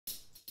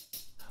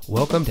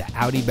Welcome to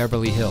Audi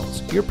Beverly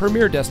Hills, your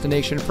premier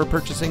destination for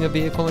purchasing a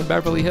vehicle in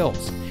Beverly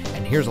Hills.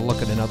 And here's a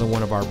look at another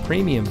one of our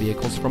premium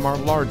vehicles from our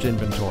large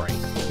inventory.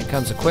 It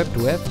comes equipped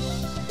with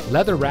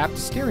leather-wrapped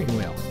steering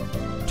wheel,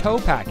 tow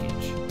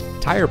package,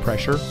 tire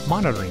pressure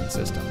monitoring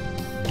system,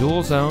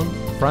 dual-zone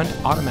front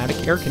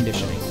automatic air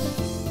conditioning,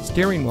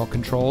 steering wheel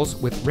controls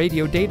with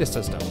radio data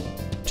system,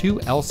 2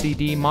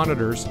 LCD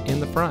monitors in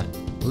the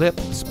front, lip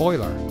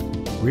spoiler,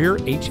 rear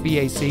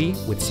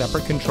HVAC with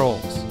separate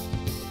controls,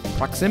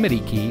 proximity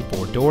key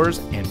for doors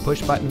and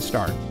push-button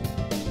start,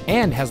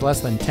 and has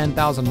less than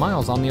 10,000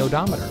 miles on the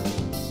odometer.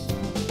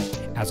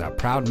 As a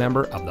proud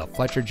member of the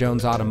Fletcher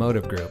Jones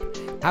Automotive Group,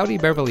 Audi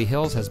Beverly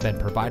Hills has been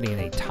providing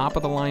a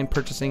top-of-the-line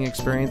purchasing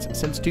experience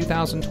since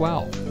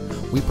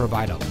 2012. We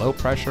provide a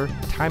low-pressure,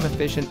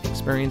 time-efficient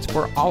experience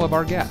for all of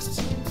our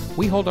guests.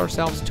 We hold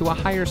ourselves to a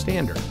higher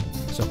standard.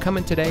 So come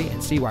in today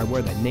and see why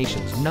we're the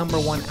nation's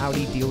 #1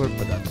 Audi dealer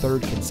for the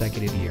 3rd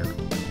consecutive year.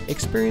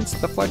 Experience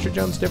the Fletcher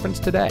Jones difference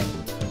today.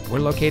 We're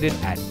located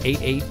at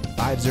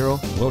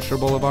 8850 Wilshire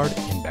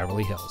Blvd in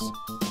Beverly Hills.